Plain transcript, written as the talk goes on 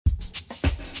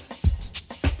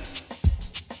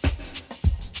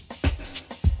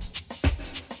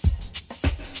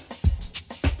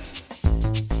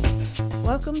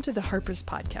Welcome to the Harper's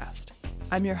Podcast.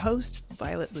 I'm your host,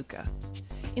 Violet Lucca.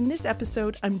 In this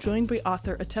episode, I'm joined by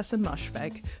author Ottessa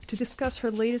Moshfegh to discuss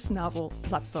her latest novel,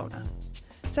 Lapvona.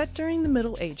 Set during the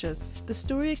Middle Ages, the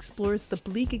story explores the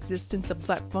bleak existence of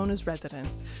Lapvona's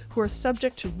residents, who are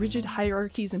subject to rigid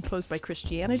hierarchies imposed by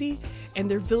Christianity and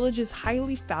their village's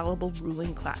highly fallible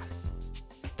ruling class.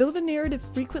 Though the narrative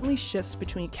frequently shifts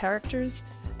between characters,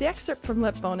 the excerpt from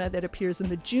Lapvona that appears in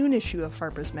the June issue of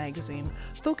Harper's Magazine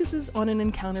focuses on an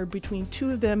encounter between two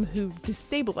of them who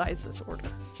destabilize this order.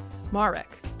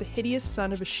 Marek, the hideous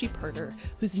son of a sheep herder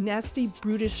whose nasty,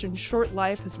 brutish, and short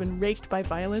life has been raked by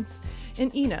violence,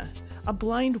 and Ina, a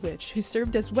blind witch who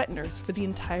served as wet nurse for the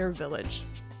entire village.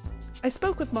 I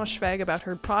spoke with Moshfegh about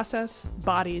her process,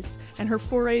 bodies, and her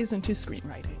forays into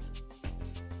screenwriting.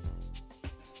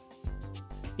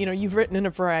 You know, you've written in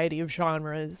a variety of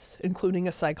genres, including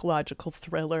a psychological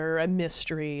thriller, a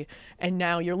mystery, and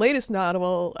now your latest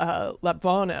novel,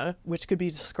 Lapvona, which could be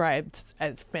described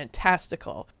as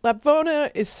fantastical. Lapvona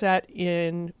is set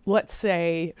in, let's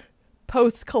say,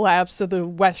 post-collapse of the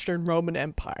Western Roman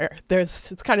Empire.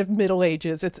 It's kind of Middle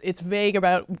Ages. It's vague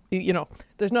about,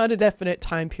 there's not a definite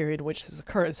time period in which this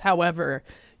occurs. However,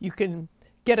 you can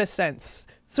get a sense.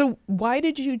 So why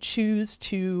did you choose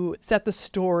to set the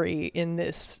story in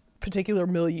this particular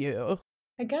milieu?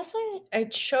 I guess I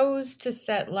chose to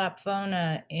set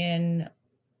Lapvona in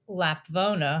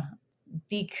Lapvona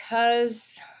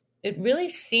because it really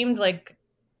seemed like,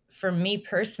 for me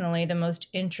personally, the most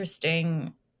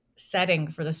interesting setting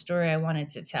for the story I wanted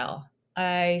to tell.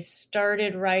 I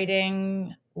started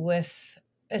writing with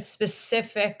a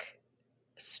specific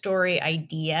story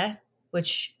idea,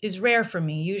 which is rare for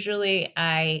me. Usually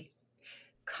I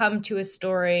come to a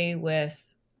story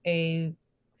with a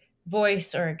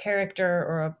voice or a character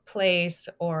or a place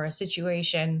or a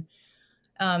situation.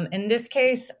 In this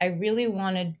case, I really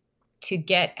wanted to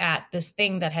get at this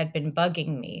thing that had been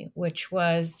bugging me, which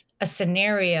was a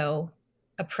scenario,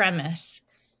 a premise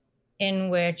in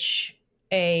which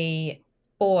a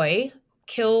boy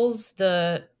kills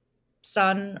the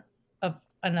son of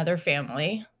another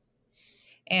family.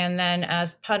 And then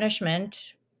as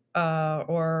punishment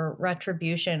or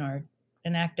retribution or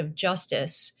an act of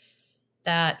justice,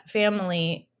 that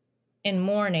family in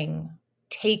mourning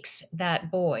takes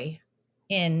that boy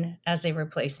in as a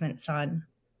replacement son.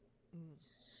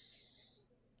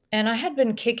 And I had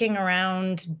been kicking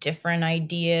around different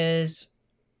ideas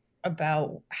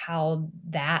about how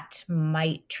that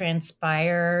might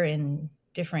transpire in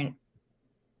different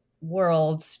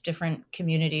worlds, different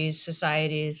communities,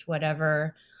 societies,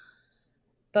 whatever.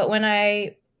 But when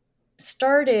I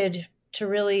started to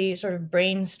really sort of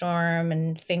brainstorm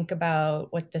and think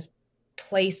about what this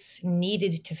place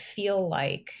needed to feel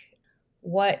like,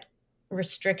 what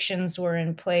restrictions were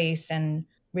in place, and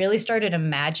really started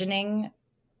imagining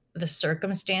the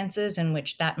circumstances in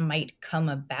which that might come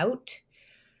about,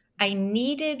 I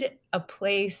needed a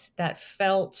place that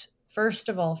felt, first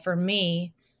of all, for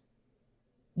me,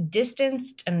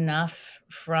 distanced enough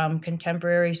from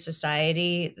contemporary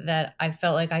society that I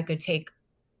felt like I could take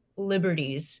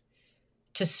liberties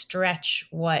to stretch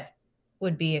what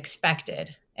would be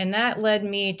expected. And that led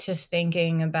me to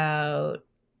thinking about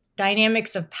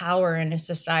dynamics of power in a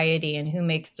society and who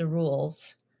makes the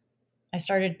rules. I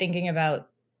started thinking about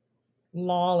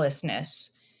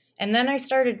lawlessness. And then I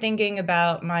started thinking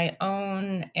about my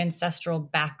own ancestral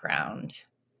background.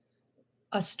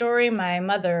 A story my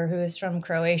mother, who is from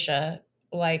Croatia,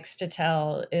 likes to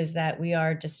tell is that we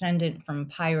are descendant from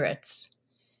pirates.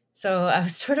 So I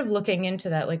was sort of looking into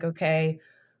that, like, okay,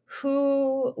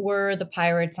 who were the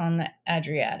pirates on the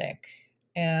Adriatic?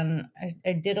 And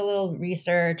I did a little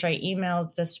research. I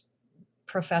emailed this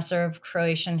professor of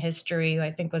Croatian history, who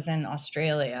I think was in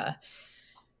Australia,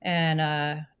 and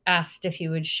asked if he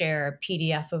would share a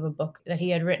PDF of a book that he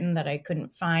had written that I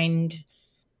couldn't find.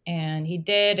 And he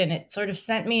did, and it sort of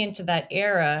sent me into that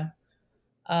era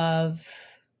of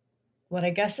what I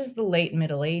guess is the late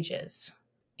Middle Ages.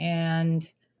 And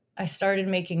I started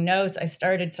making notes. I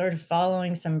started sort of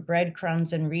following some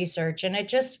breadcrumbs and research, and it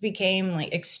just became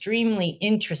like extremely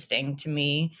interesting to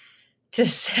me to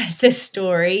set this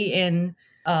story in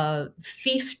a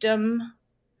fiefdom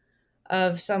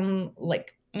of some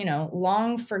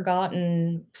long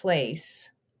forgotten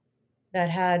place that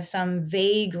had some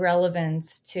vague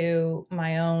relevance to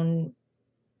my own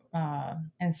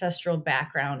ancestral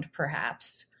background,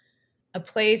 perhaps. A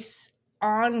place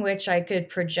on which I could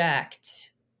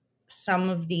project some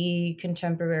of the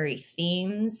contemporary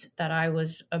themes that I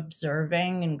was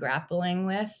observing and grappling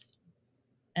with.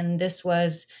 And this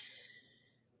was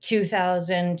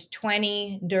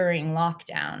 2020 during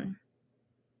lockdown.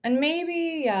 And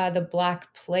maybe the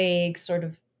Black Plague sort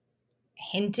of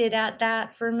hinted at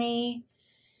that for me.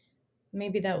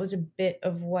 Maybe that was a bit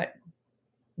of what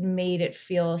made it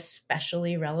feel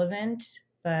especially relevant.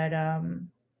 But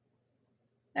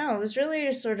no, it was really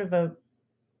just sort of a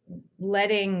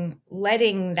letting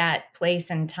that place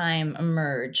and time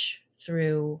emerge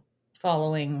through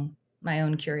following my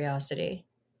own curiosity.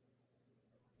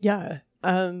 Yeah.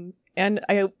 And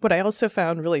what I also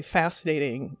found really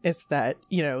fascinating is that,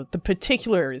 the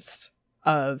particulars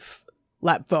of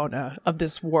Lapvona, of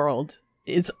this world,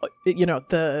 is,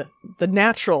 the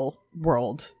natural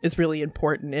world is really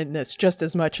important in this, just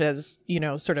as much as,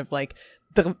 sort of like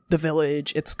the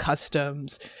village, its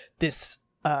customs, this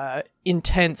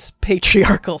intense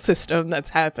patriarchal system that's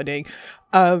happening.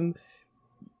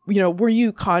 Were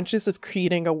you conscious of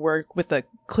creating a work with a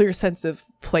clear sense of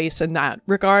place in that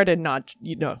regard, and not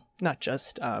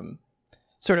just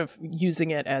sort of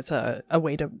using it as a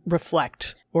way to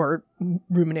reflect or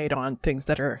ruminate on things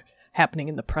that are happening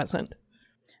in the present?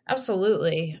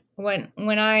 Absolutely. When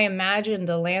I imagined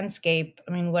the landscape,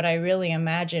 I mean, what I really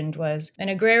imagined was an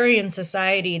agrarian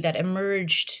society that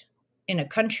emerged in a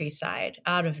countryside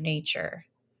out of nature.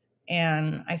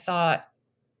 And I thought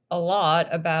a lot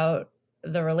about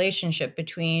the relationship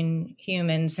between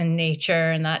humans and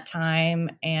nature in that time.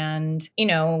 And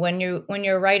when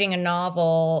you're writing a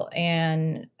novel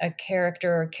and a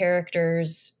character or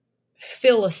characters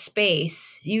fill a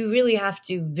space, you really have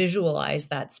to visualize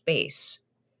that space.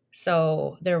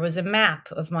 So there was a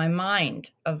map of my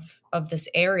mind of this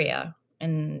area,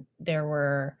 and there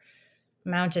were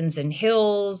mountains and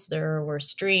hills, there were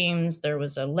streams, there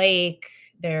was a lake,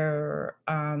 there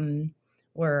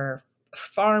were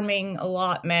farming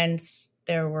allotments,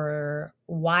 there were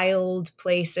wild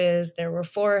places, there were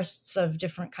forests of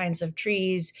different kinds of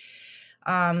trees.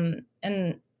 And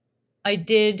I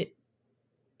did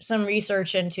some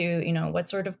research into, what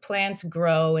sort of plants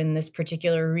grow in this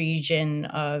particular region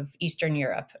of Eastern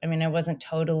Europe. I mean, I wasn't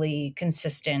totally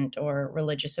consistent or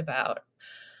religious about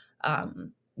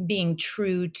being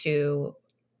true to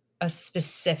a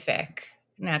specific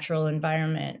natural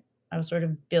environment. I was sort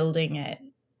of building it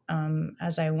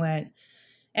as I went.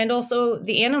 And also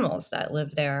the animals that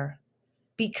live there.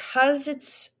 Because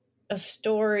it's a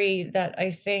story that I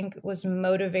think was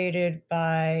motivated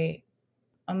by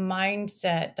a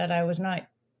mindset that I was not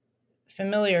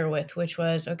familiar with, which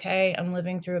was, okay, I'm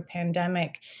living through a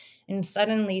pandemic, and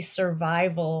suddenly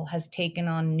survival has taken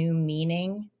on new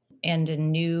meaning and a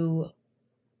new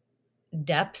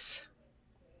depth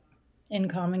in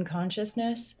common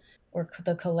consciousness, or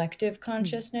the collective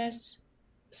consciousness.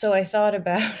 So I thought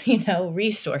about,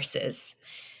 resources.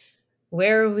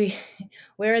 Where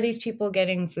are these people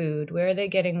getting food? Where are they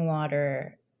getting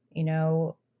water?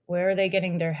 Where are they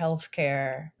getting their health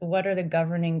care? What are the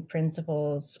governing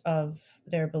principles of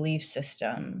their belief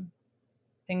system?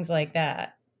 Things like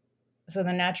that. So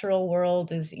the natural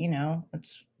world is,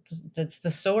 that's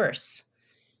the source.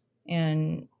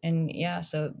 And yeah,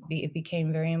 so it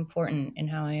became very important in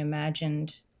how I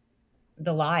imagined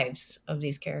the lives of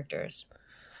these characters.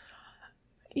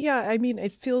 Yeah, I mean,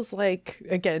 it feels like,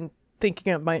 again,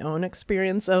 thinking of my own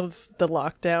experience of the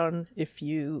lockdown, if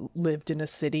you lived in a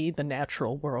city, the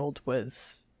natural world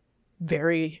was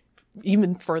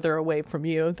even further away from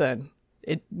you than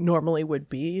it normally would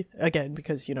be. Again,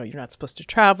 because, you're not supposed to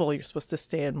travel, you're supposed to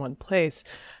stay in one place.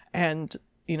 And,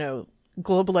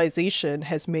 globalization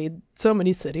has made so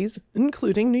many cities,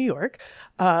 including New York,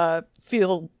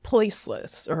 feel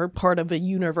placeless or part of a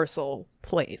universal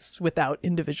place without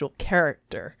individual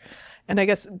character. And I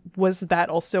guess, was that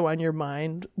also on your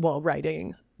mind while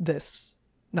writing this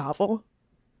novel?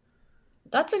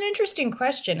 That's an interesting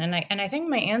question, and I think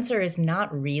my answer is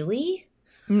not really.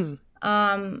 But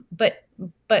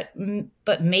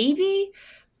maybe,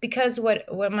 because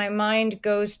what my mind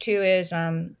goes to is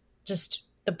just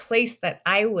the place that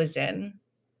I was in,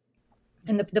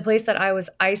 and the place that I was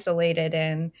isolated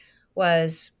in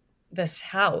was this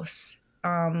house.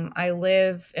 I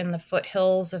live in the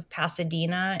foothills of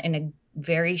Pasadena in a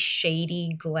very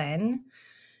shady glen.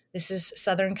 This is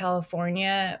Southern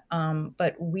California,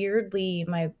 but weirdly,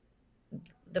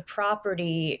 the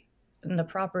property and the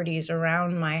properties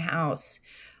around my house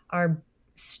are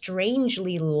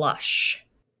strangely lush.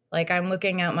 Like, I'm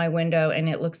looking out my window and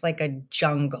it looks like a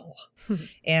jungle,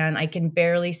 and I can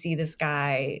barely see the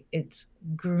sky. It's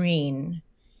green.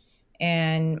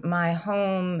 And my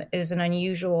home is an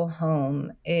unusual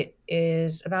home. It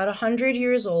is about 100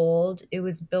 years old. It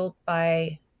was built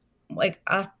by like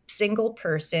a single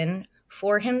person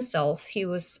for himself. He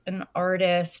was an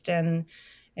artist and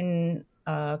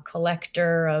a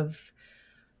collector of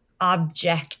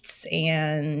objects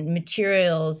and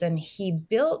materials. And he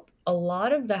built a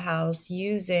lot of the house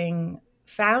using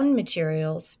found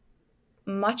materials,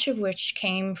 much of which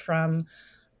came from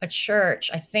a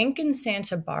church, I think in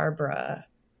Santa Barbara,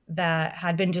 that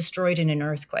had been destroyed in an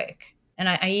earthquake. And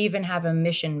I even have a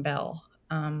mission bell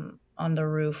on the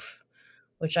roof,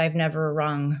 which I've never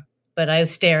rung, but I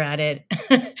stare at it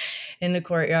in the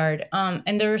courtyard.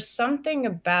 And there's something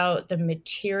about the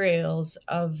materials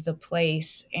of the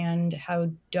place and how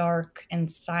dark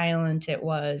and silent it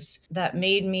was that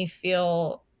made me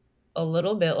feel a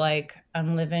little bit like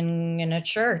I'm living in a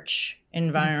church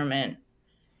environment.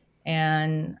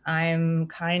 And I'm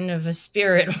kind of a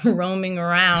spirit roaming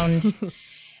around.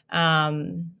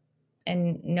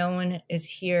 And no one is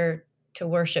here to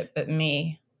worship but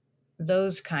me.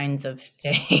 Those kinds of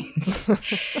things.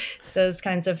 Those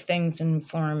kinds of things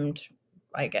informed,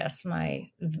 I guess, my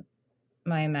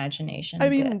imagination. I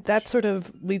mean, that sort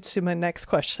of leads to my next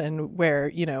question, where,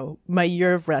 you know, My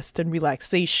Year of Rest and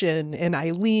Relaxation and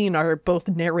Eileen are both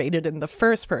narrated in the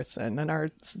first person and are,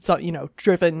 you know,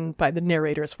 driven by the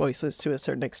narrator's voices to a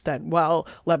certain extent, while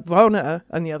Lapvona,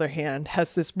 on the other hand,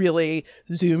 has this really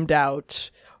zoomed out,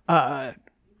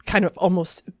 kind of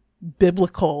almost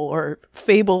biblical or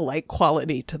fable-like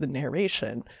quality to the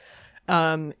narration.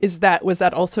 Was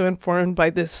that also informed by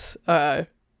this,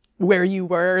 where you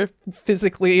were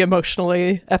physically,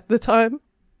 emotionally at the time?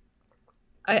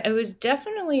 I was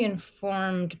definitely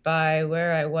informed by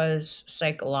where I was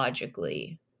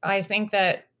psychologically. I think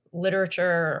that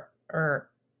literature, or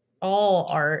all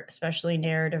art, especially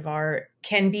narrative art,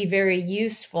 can be very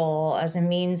useful as a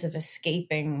means of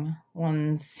escaping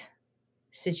one's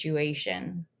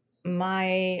situation.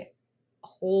 My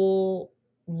whole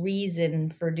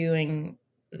reason for doing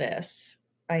this,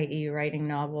 i.e. writing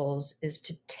novels, is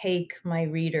to take my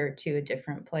reader to a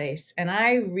different place. And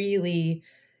I really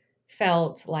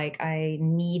felt like I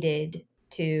needed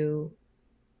to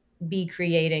be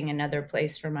creating another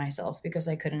place for myself because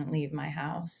I couldn't leave my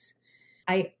house.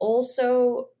 I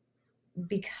also,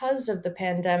 because of the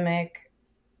pandemic,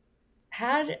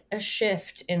 had a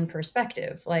shift in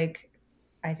perspective, like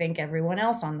I think everyone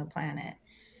else on the planet.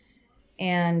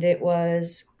 And it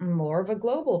was more of a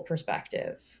global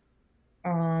perspective.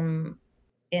 And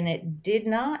it did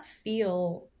not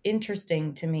feel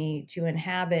interesting to me to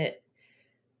inhabit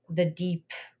the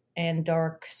deep and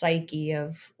dark psyche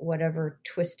of whatever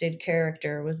twisted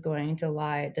character was going to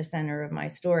lie at the center of my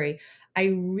story. I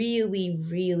really,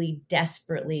 really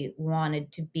desperately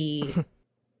wanted to be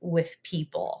with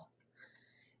people.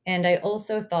 And I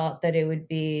also thought that it would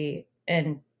be,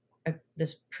 and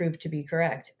this proved to be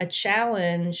correct, a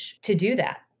challenge to do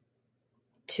that,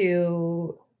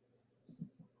 to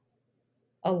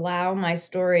allow my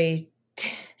story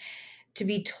to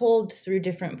be told through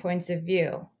different points of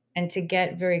view, and to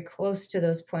get very close to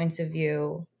those points of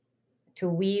view, to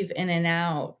weave in and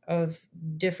out of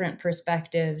different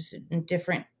perspectives and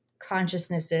different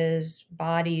consciousnesses,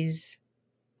 bodies,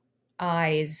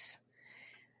 eyes,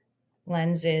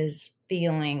 lenses,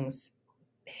 feelings,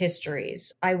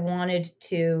 histories. I wanted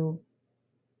to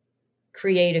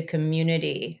create a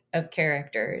community of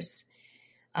characters,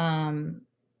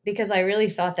 because I really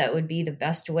thought that would be the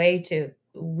best way to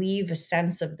weave a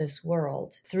sense of this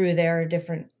world through their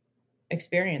different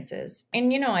experiences.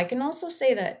 And, you know, I can also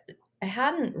say that I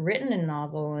hadn't written a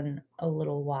novel in a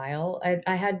little while.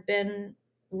 I had been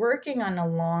working on a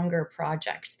longer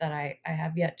project that I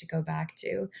have yet to go back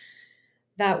to.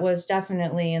 That was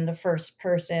definitely in the first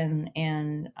person,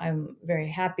 and I'm very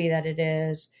happy that it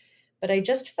is. But I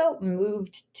just felt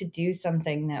moved to do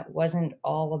something that wasn't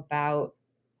all about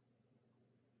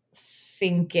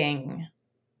thinking,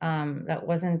 that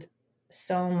wasn't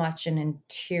so much an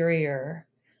interior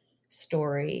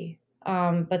story,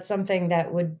 but something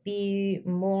that would be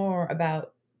more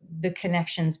about the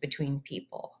connections between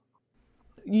people.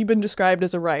 You've been described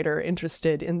as a writer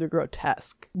interested in the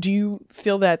grotesque. Do you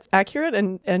feel that's accurate?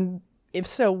 And if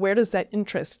so, where does that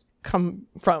interest come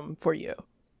from for you?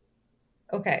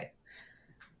 Okay.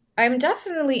 I'm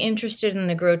definitely interested in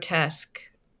the grotesque,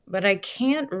 but I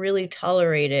can't really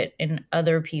tolerate it in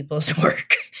other people's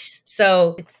work.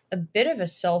 So it's a bit of a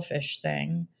selfish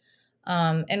thing.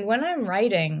 And when I'm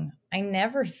writing, I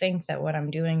never think that what I'm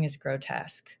doing is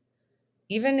grotesque.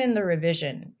 Even in the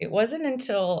revision, it wasn't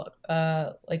until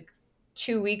like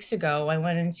 2 weeks ago, I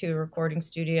went into a recording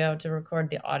studio to record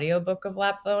the audiobook of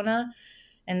Lapvona,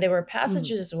 and there were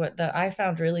passages that I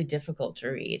found really difficult to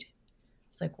read.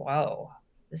 It's like, whoa,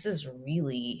 this is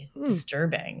really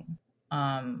disturbing.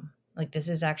 Like, this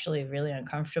is actually really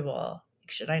uncomfortable.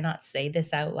 Like, should I not say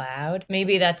this out loud?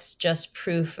 Maybe that's just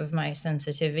proof of my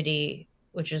sensitivity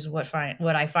which is what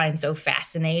I find so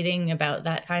fascinating about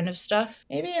that kind of stuff.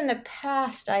 Maybe in the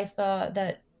past I thought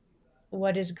that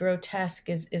what is grotesque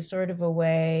is sort of a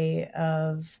way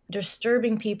of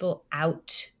disturbing people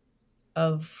out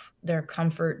of their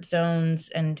comfort zones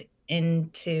and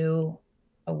into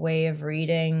a way of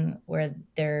reading where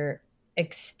they're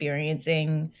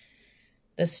experiencing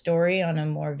the story on a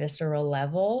more visceral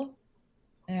level.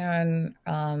 And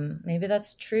maybe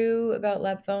that's true about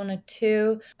Lapvona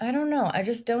too. I don't know. I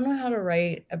just don't know how to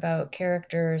write about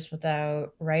characters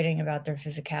without writing about their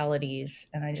physicalities.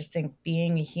 And I just think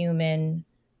being a human,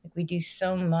 like, we do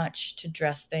so much to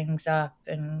dress things up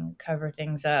and cover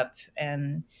things up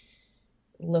and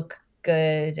look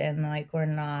good, and like we're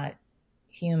not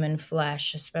human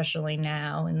flesh, especially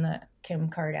now in the Kim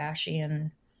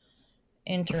Kardashian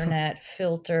internet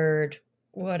filtered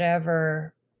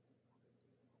whatever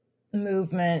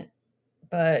movement.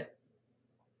 But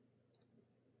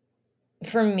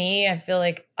for me, I feel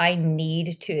like I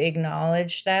need to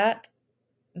acknowledge that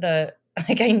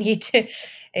I need to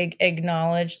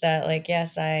acknowledge that, like,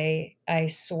 yes, I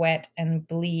sweat and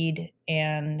bleed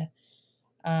and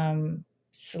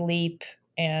sleep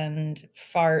and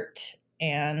fart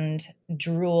and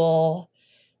drool,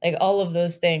 like all of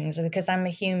those things, because I'm a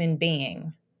human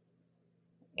being,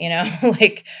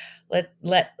 like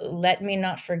let me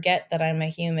not forget that I'm a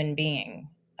human being.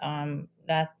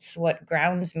 That's what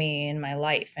grounds me in my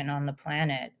life and on the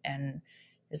planet, and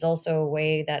is also a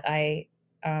way that I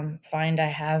find I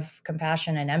have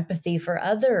compassion and empathy for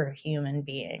other human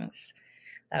beings,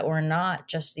 that we're not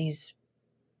just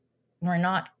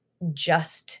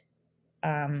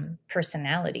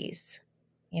personalities,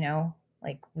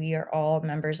 like we are all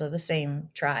members of the same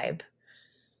tribe,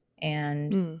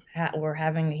 and we're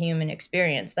having a human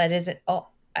experience that isn't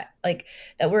all like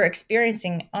that we're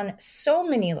experiencing on so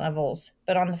many levels,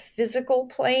 but on the physical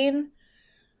plane,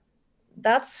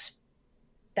 that's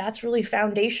really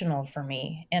foundational for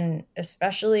me. And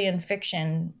especially in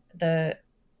fiction, the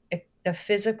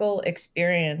physical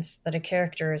experience that a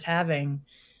character is having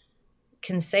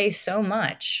can say so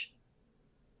much.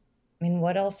 I mean,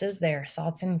 what else is there?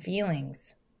 Thoughts and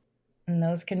feelings. And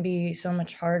those can be so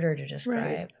much harder to describe.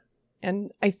 Right.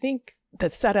 And I think the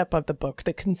setup of the book,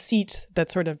 the conceit that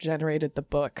sort of generated the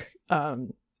book,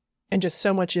 and just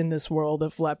so much in this world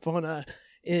of Lapvona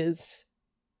is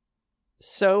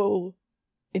so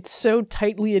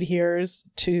tightly adheres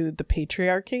to the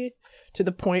patriarchy, to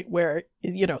the point where,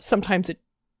 sometimes it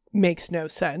makes no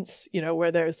sense,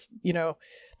 where there's,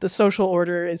 the social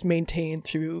order is maintained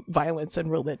through violence and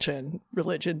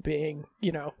religion being,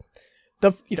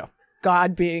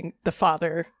 God being the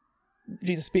Father,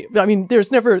 Jesus being,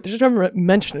 there's never a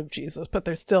mention of Jesus, but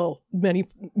there's still many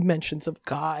mentions of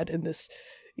God, and this,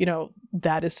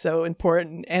 that is so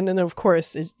important. And then of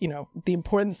course, the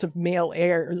importance of male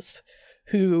heirs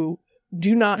who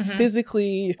do not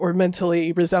physically or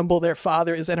mentally resemble their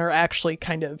fathers and are actually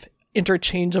kind of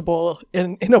interchangeable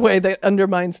in a way that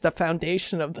undermines the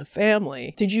foundation of the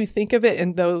family. Did you think of it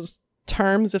in those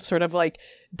terms of sort of like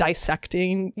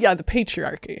dissecting, the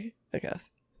patriarchy, I guess?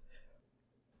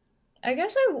 I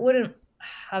guess I wouldn't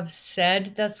have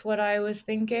said that's what I was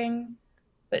thinking,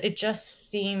 but it just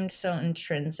seemed so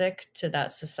intrinsic to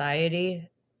that society,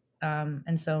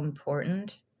 and so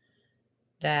important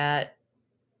that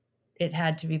it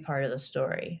had to be part of the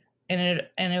story. And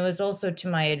it was also to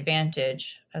my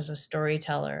advantage as a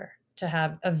storyteller to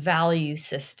have a value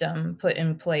system put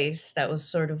in place that was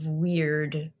sort of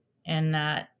weird and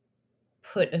that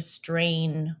put a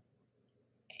strain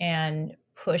and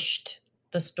pushed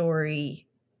the story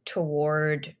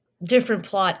toward different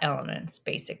plot elements,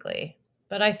 basically.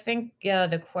 But I think,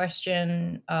 the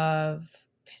question of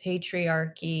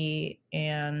patriarchy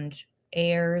and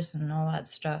heirs and all that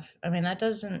stuff, that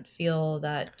doesn't feel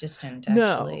that distant,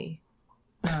 actually.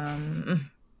 No.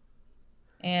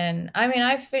 And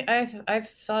I've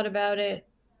thought about it.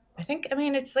 I think,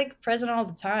 it's like present all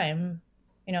the time.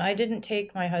 I didn't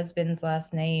take my husband's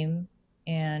last name,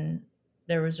 and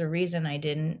there was a reason I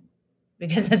didn't,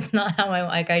 because it's not how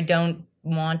I don't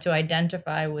want to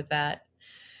identify with that.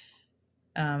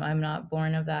 I'm not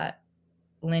born of that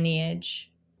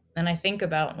lineage. And I think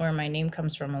about where my name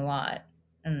comes from a lot,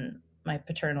 and my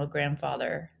paternal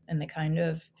grandfather, and the kind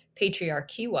of patriarch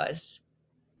he was.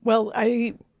 Well,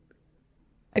 I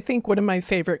think one of my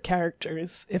favorite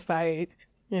characters, if I,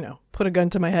 put a gun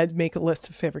to my head, make a list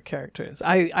of favorite characters,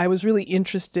 I was really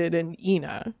interested in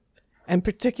Ina, and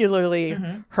particularly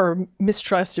her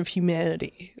mistrust of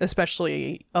humanity,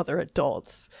 especially other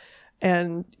adults.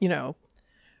 And,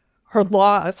 her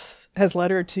loss has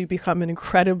led her to become an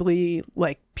incredibly,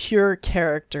 pure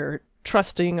character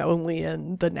trusting only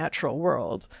in the natural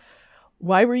world.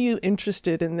 Why were you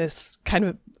interested in this kind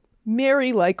of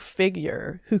Mary-like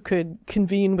figure who could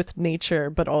convene with nature,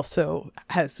 but also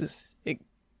has this,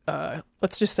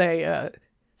 let's just say,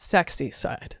 sexy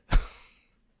side?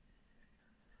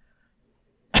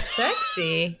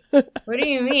 Sexy? What do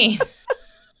you mean?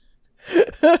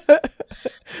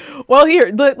 Well,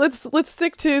 here, let's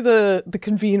stick to the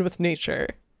convene with nature.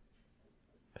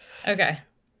 Okay.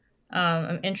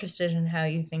 I'm interested in how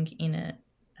you think Enid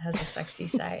has a sexy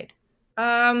side.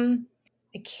 I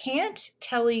can't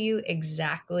tell you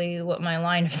exactly what my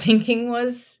line of thinking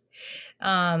was.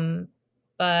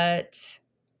 But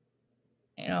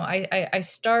I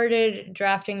started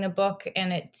drafting the book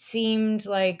and it seemed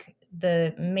like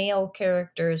the male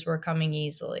characters were coming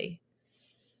easily.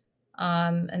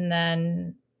 And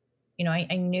then,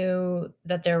 I knew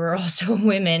that there were also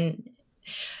women,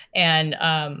 and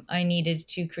I needed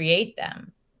to create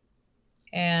them.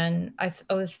 And I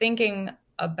was thinking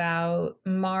about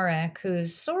Marek,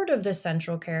 who's sort of the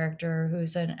central character,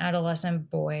 who's an adolescent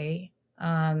boy.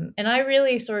 And I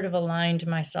really sort of aligned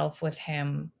myself with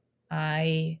him.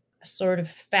 I sort of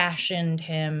fashioned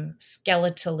him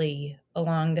skeletally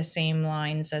along the same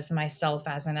lines as myself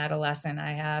as an adolescent.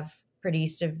 I have pretty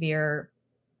severe,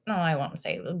 no, I won't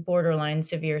say borderline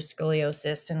severe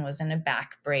scoliosis, and was in a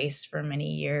back brace for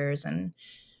many years, and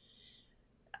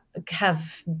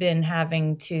have been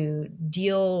having to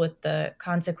deal with the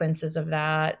consequences of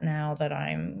that now that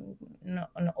I'm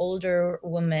an older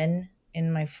woman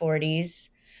in my 40s.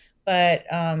 But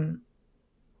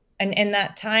and in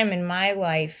that time in my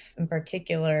life in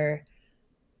particular,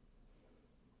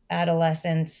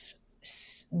 adolescence,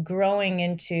 growing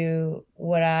into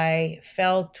what I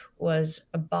felt was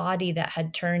a body that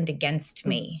had turned against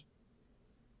me,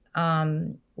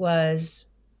 was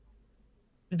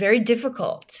very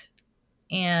difficult.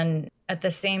 And at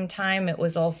the same time, it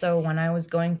was also when I was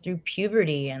going through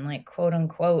puberty and, like, quote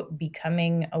unquote,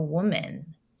 becoming a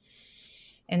woman.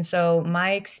 And so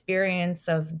my experience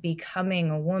of becoming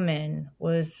a woman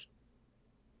was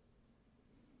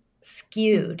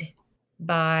skewed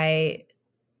by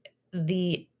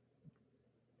the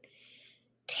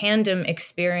tandem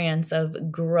experience of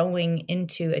growing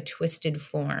into a twisted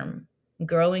form,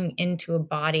 growing into a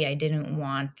body I didn't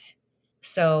want.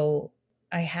 So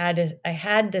I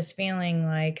had this feeling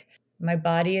like my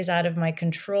body is out of my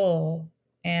control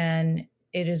and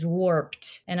it is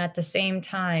warped. And at the same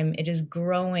time, it is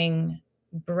growing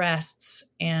breasts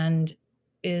and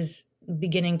is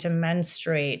beginning to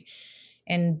menstruate.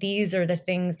 And these are the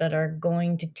things that are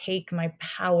going to take my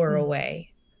power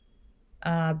away.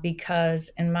 Because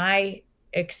in my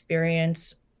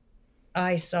experience,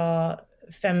 I saw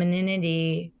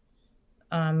femininity,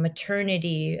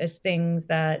 maternity as things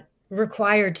that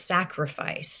required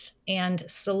sacrifice and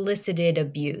solicited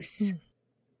abuse.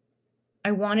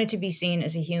 I wanted to be seen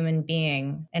as a human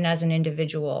being and as an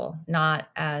individual, not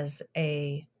as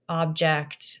a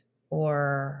object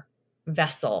or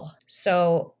vessel.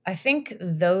 So I think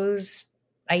those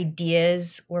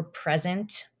ideas were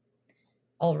present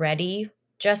already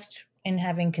just in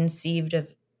having conceived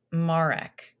of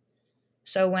Marek.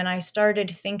 So when I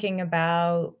started thinking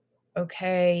about,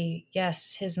 okay,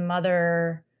 yes, he's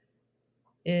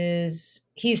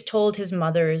told his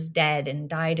mother is dead and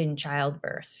died in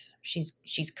childbirth.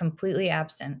 She's completely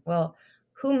absent. Well,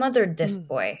 who mothered this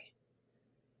boy?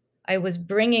 I was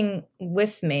bringing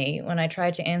with me, when I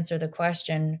tried to answer the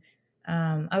question,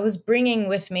 I was bringing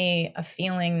with me a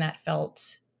feeling that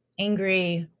felt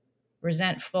angry,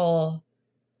 resentful,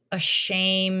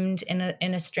 ashamed in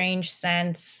a strange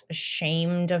sense,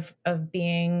 ashamed of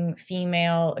being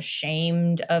female,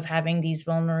 ashamed of having these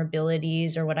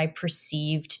vulnerabilities, or what I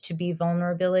perceived to be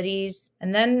vulnerabilities.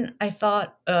 And then I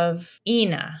thought of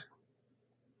Ina,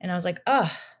 and I was like,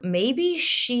 oh, maybe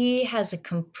she has a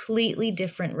completely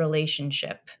different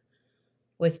relationship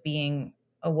with being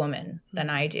a woman than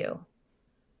I do.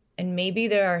 And maybe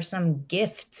there are some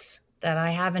gifts that I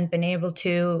haven't been able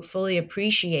to fully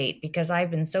appreciate because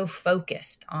I've been so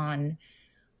focused on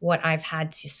what I've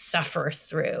had to suffer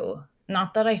through.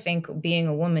 Not that I think being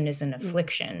a woman is an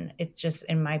affliction. It's just,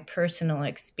 in my personal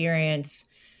experience,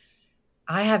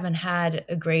 I haven't had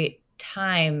a great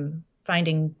time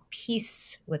finding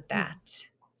peace with that.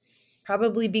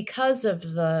 Probably because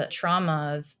of the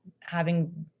trauma of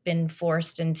having been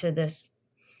forced into this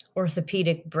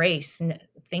orthopedic brace and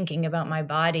thinking about my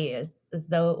body as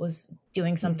though it was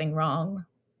doing something wrong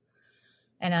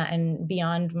and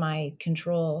beyond my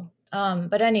control.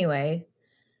 But anyway,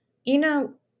 Ina,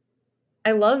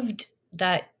 I loved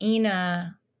that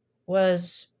Ina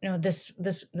was,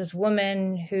 this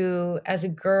woman who as a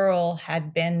girl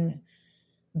had been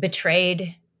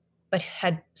betrayed but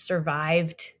had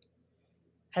survived,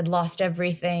 had lost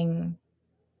everything,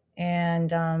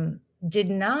 and did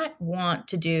not want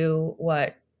to do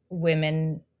what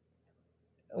women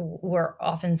were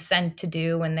often sent to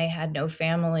do when they had no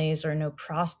families or no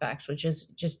prospects, which is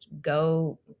just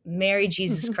go marry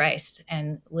Jesus Christ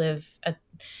and live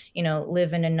in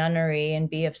a nunnery and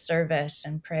be of service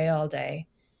and pray all day.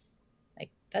 Like,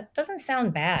 that doesn't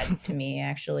sound bad to me,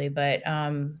 actually, but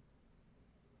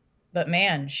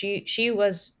man, she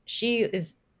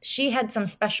had some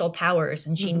special powers,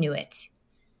 and she knew it.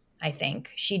 I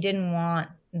think she didn't want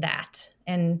that.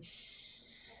 And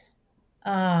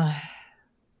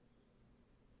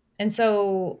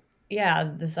so,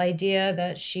 yeah, this idea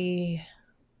that she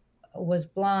was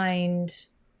blind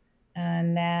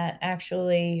and that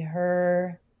actually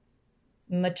her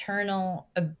maternal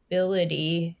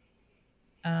ability,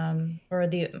 or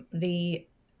the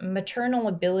maternal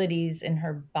abilities in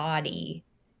her body,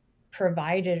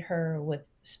 provided her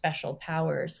with special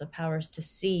powers, the powers to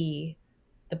see,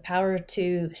 the power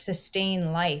to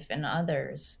sustain life in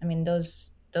others. I mean, those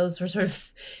were sort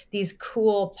of these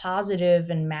cool, positive,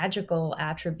 and magical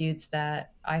attributes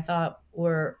that I thought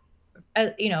were,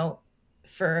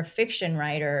 for a fiction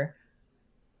writer,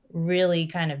 really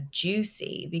kind of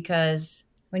juicy, because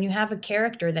when you have a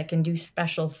character that can do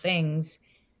special things,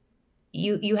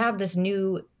 you have this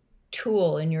new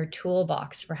tool in your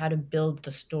toolbox for how to build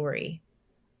the story.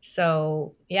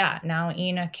 So yeah, now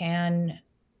Ina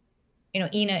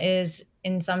is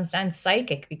in some sense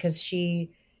psychic, because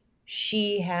she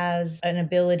has an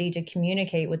ability to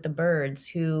communicate with the birds,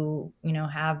 who,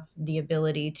 have the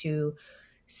ability to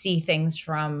see things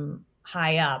from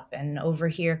high up and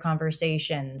overhear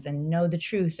conversations and know the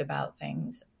truth about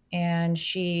things. And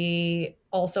she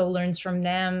also learns from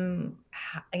them,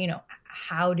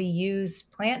 how to use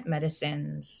plant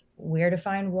medicines, where to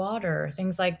find water,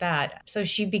 things like that. So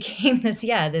she became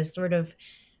this sort of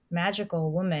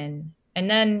magical woman. And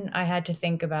then I had to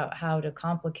think about how to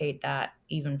complicate that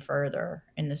even further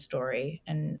in the story.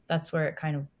 And that's where it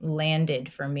kind of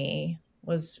landed for me,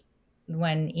 was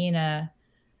when Ina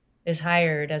is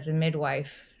hired as a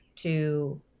midwife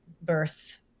to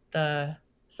birth the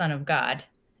Son of God.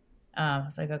 I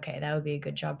was like, okay, that would be a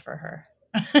good job for her.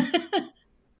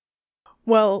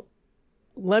 Well,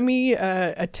 let me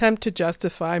attempt to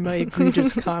justify my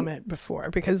egregious comment before,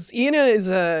 because Ina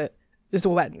is a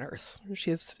wet nurse.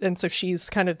 So she's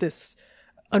kind of this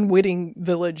unwitting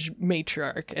village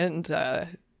matriarch, and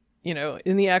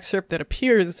in the excerpt that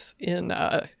appears in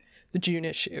the June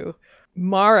issue,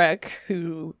 Marek,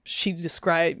 who she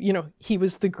described, he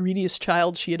was the greediest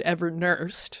child she had ever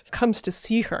nursed, comes to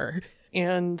see her,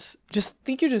 and just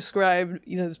think you described,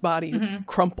 his body is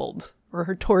crumpled, or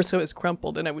her torso is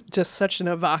crumpled, and it was just such an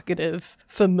evocative,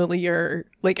 familiar,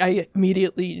 like I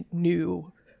immediately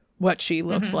knew what she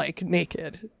looked like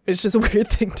naked. It's just a weird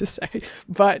thing to say,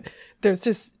 but there's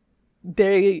just,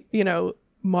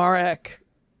 Marek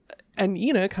and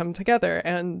Ina come together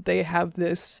and they have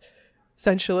this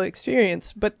sensual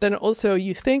experience. But then also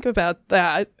you think about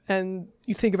that, and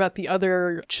you think about the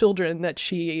other children that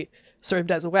she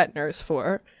served as a wet nurse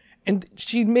for, and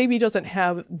she maybe doesn't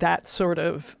have that sort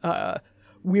of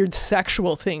weird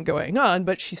sexual thing going on,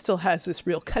 but she still has this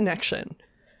real connection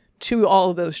to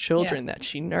all of those children that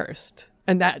she nursed,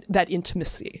 and that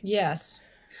intimacy. Yes.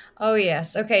 Oh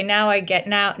yes. Okay, now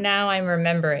I'm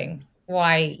remembering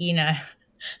why Ina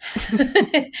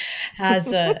has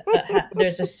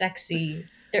there's a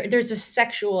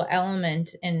sexual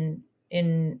element in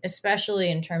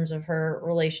especially in terms of her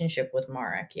relationship with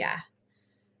Marek. Yeah.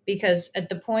 Because at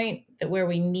the point where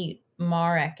we meet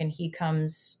Marek and he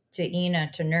comes to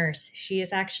Ina to nurse, she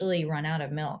has actually run out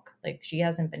of milk. Like, she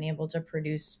hasn't been able to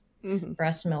produce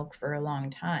breast milk for a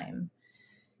long time.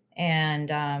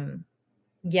 And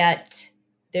yet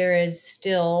there is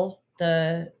still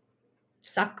the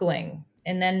suckling.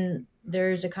 And then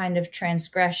there's a kind of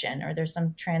transgression, or there's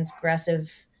some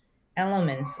transgressive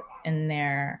elements in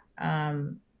there that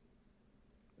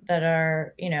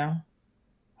are,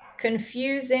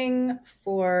 confusing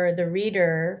for the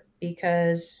reader,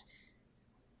 because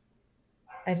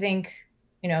I think,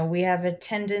 we have a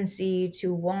tendency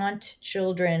to want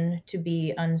children to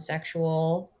be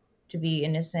unsexual, to be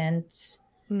innocent.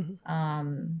 We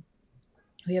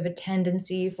have a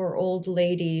tendency for old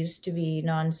ladies to be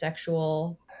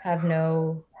non-sexual, have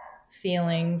no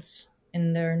feelings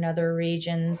in their nether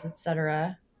regions,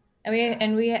 etc.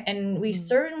 And we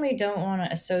certainly don't want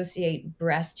to associate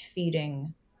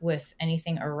breastfeeding with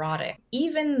anything erotic,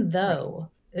 even though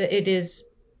it is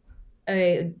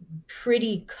a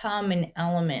pretty common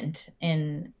element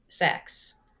in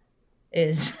sex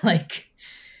is like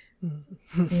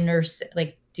nurse,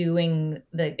 like doing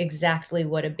the exactly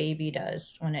what a baby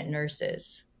does when it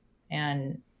nurses.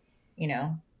 And, you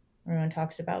know, everyone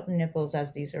talks about nipples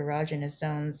as these erogenous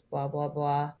zones, blah, blah,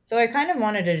 blah. So I kind of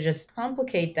wanted to just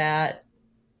complicate that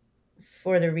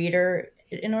for the reader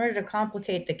in order to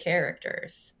complicate the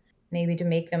characters, maybe to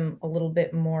make them a little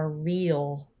bit more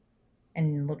real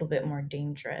and a little bit more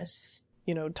dangerous.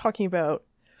 You know, talking about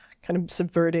kind of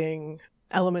subverting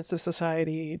elements of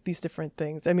society, these different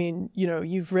things. I mean, you know,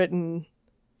 you've written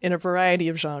in a variety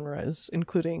of genres,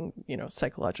 including, you know,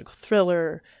 psychological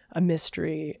thriller, a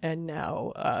mystery, and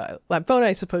now Lapvona,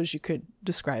 I suppose you could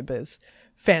describe as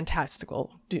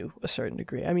fantastical to a certain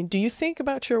degree. I mean, do you think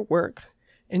about your work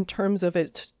in terms of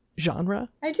its genre?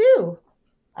 I do.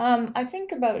 I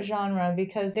think about genre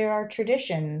because there are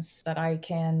traditions that I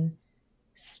can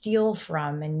steal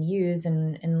from and use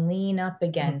and lean up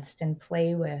against and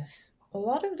play with. A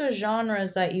lot of the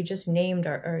genres that you just named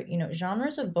are, you know,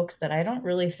 genres of books that I don't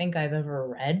really think I've ever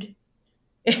read.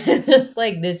 It's just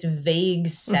like this vague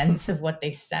sense of what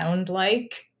they sound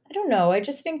like. I don't know. I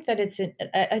just think that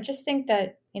I just think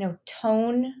that, you know,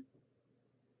 tone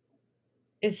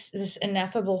is this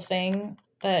ineffable thing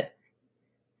that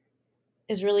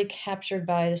is really captured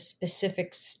by the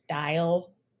specific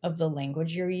style of the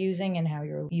language you're using and how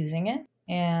you're using it.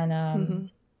 And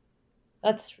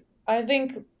that's, I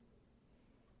think,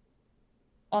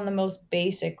 on the most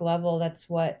basic level, that's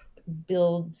what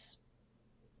builds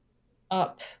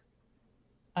up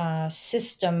a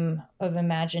system of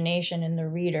imagination in the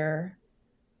reader.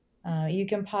 You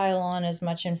can pile on as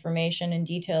much information and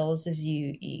details as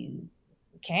you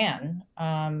can,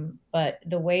 but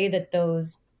the way that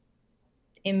those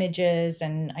images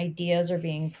and ideas are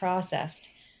being processed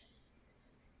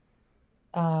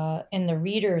in the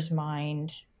reader's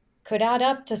mind could add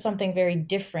up to something very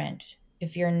different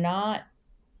if you're not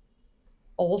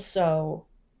also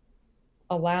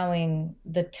allowing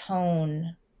the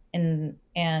tone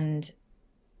and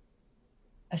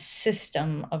a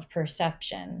system of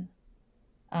perception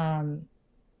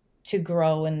to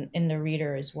grow in the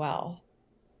reader as well.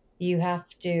 You have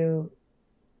to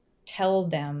tell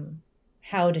them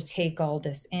how to take all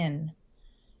this in.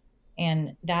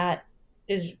 And that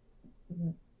is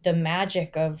the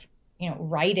magic of, you know,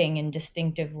 writing in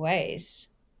distinctive ways.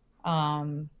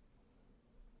 You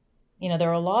know, there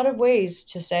are a lot of ways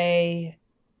to say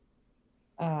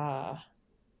the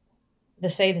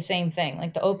same thing.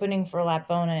 Like the opening for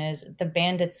Lapvona is the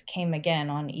bandits came again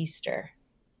on Easter.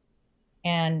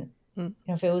 And you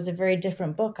know, if it was a very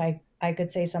different book, I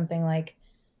could say something like,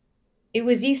 it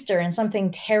was Easter and something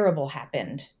terrible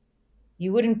happened.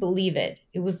 You wouldn't believe it.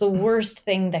 It was the worst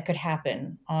thing that could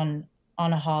happen on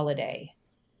a holiday.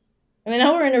 I mean,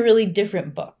 now we're in a really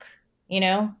different book, you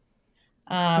know?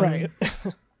 Right.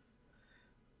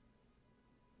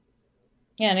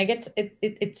 Yeah, and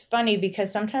it's funny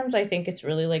because sometimes I think it's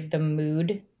really like the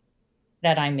mood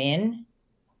that I'm in.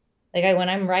 Like when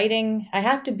I'm writing, I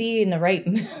have to be in the right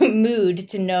mood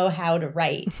to know how to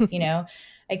write, you know?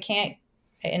 I can't,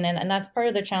 and that's part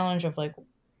of the challenge of like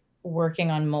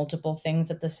working on multiple things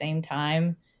at the same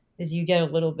time is you get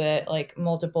a little bit like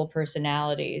multiple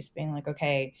personalities being like,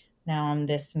 okay, now I'm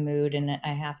this mood and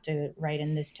I have to write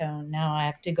in this tone. Now I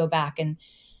have to go back and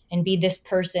be this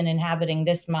person inhabiting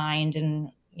this mind and,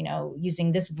 you know,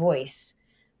 using this voice.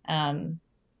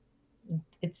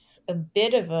 It's a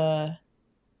bit of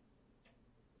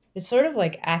it's sort of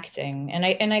like acting.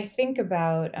 And I think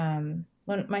about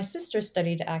when my sister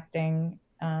studied acting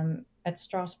at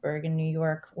Strasberg in New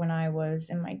York when I was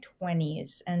in my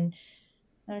 20s. And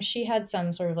she had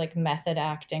some sort of like method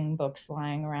acting books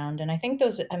lying around. And I think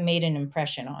those made an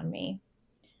impression on me.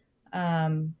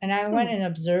 And I went and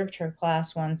observed her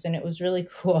class once, and it was really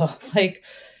cool. It's like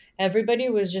everybody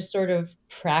was just sort of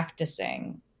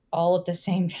practicing all at the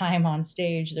same time on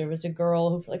stage. There was a girl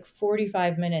who for like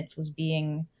 45 minutes was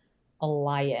being a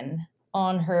lion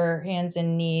on her hands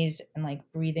and knees and like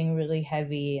breathing really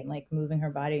heavy and like moving her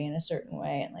body in a certain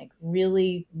way and like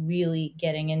really, really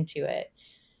getting into it.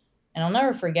 And I'll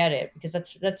never forget it because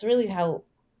that's really how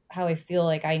I feel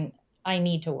like I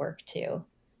need to work too,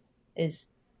 is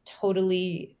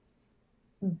totally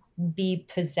be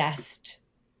possessed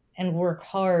and work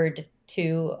hard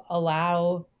to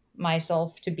allow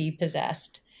myself to be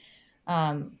possessed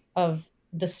of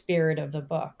the spirit of the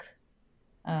book,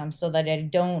 so that I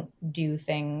don't do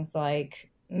things like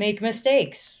make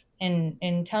mistakes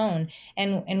in tone.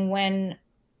 And when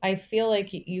I feel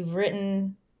like you've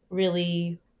written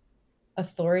really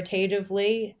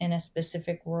authoritatively in a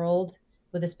specific world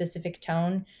with a specific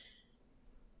tone,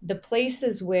 the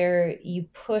places where you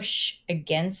push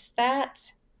against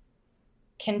that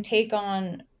can take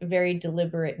on very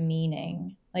deliberate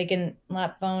meaning. Like in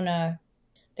Lapvona,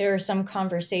 there are some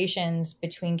conversations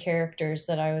between characters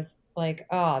that I was like,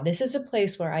 oh, this is a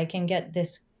place where I can get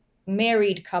this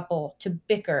married couple to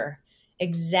bicker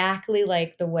exactly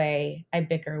like the way I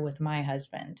bicker with my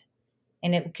husband.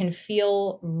 And it can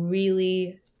feel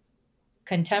really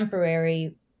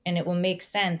contemporary, and it will make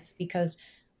sense because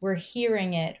we're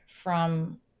hearing it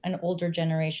from an older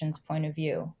generation's point of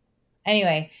view.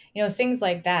 Anyway, things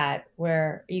like that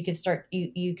where you could start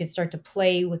to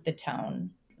play with the tone.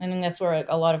 I think that's where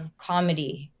a lot of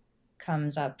comedy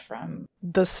comes up from.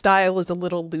 The style is a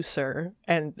little looser,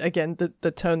 and again,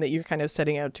 the tone that you're kind of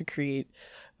setting out to create,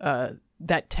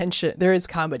 that tension. There is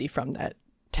comedy from that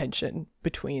tension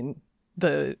between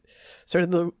the sort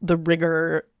of the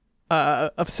rigor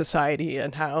of society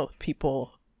and how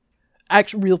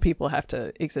real people have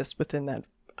to exist within that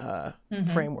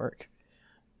framework,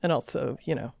 and also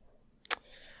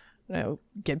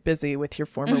get busy with your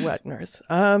former wet nurse.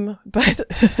 But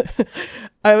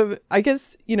I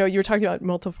guess you were talking about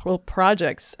multiple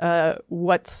projects.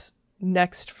 What's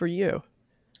next for you?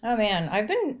 Oh man, I've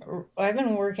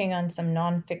been working on some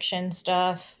nonfiction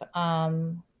stuff.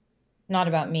 Not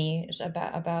about me, it's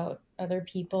about other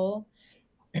people.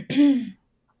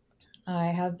 I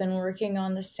have been working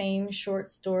on the same short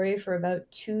story for about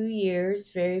 2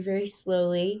 years, very, very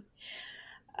slowly.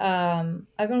 I've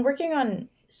been working on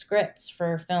scripts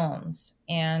for films,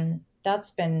 and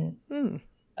that's been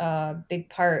a big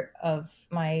part of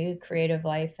my creative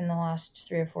life in the last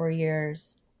 3 or 4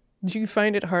 years. Do you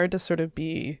find it hard to sort of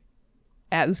be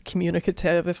as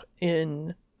communicative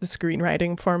in the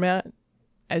screenwriting format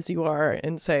as you are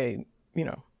in, say,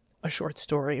 a short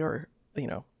story or,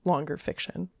 longer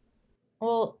fiction?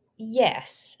 Well,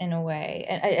 yes, in a way.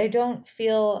 And I don't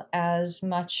feel as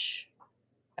much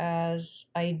as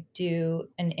I do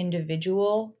an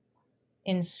individual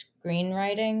in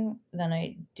screenwriting than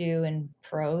I do in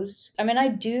prose. I mean, I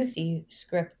do see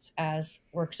scripts as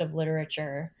works of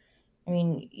literature. I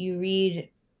mean, you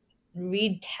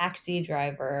read Taxi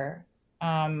Driver.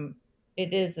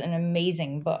 It is an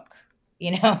amazing book.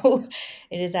 It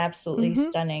is absolutely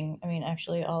stunning. I mean,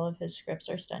 actually, all of his scripts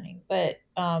are stunning. But,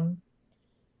 and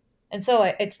so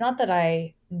it's not that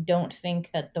I don't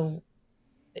think that the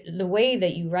way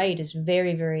that you write is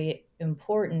very, very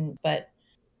important, but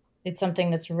it's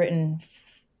something that's written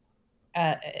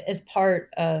as part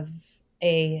of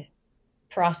a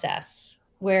process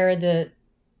where the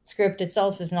script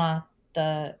itself is not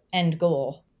the end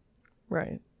goal.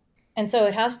 Right. And so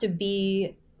it has to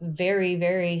be very,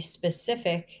 very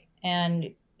specific.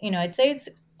 And, I'd say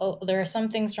there are some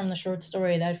things from the short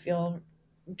story that feel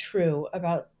true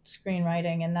about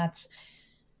screenwriting, and that's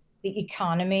the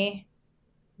economy,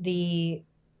 the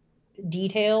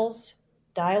details,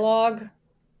 dialogue,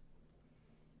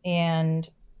 and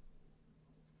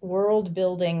world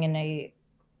building in a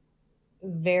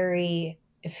very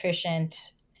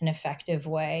efficient and effective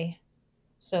way,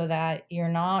 so that you're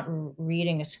not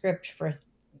reading a script for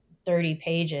 30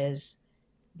 pages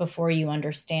before you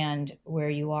understand where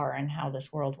you are and how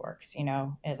this world works.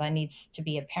 That needs to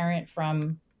be apparent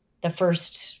from the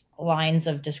first lines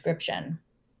of description.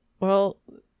 Well,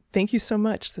 thank you so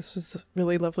much. This was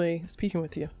really lovely speaking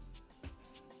with you.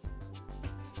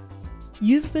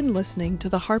 You've been listening to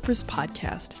the Harper's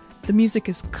Podcast. The music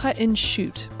is Cut and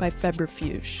Shoot by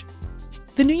Febrifuge.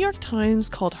 The New York Times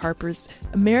called Harper's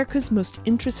America's most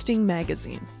interesting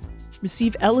magazine.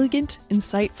 Receive elegant,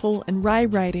 insightful, and wry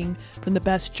writing from the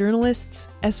best journalists,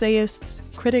 essayists,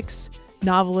 critics,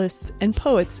 novelists, and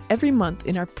poets every month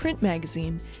in our print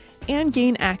magazine, and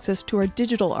gain access to our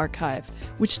digital archive,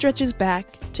 which stretches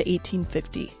back to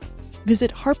 1850.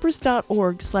 Visit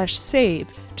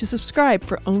harpers.org/save to subscribe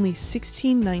for only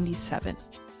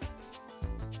 $16.97.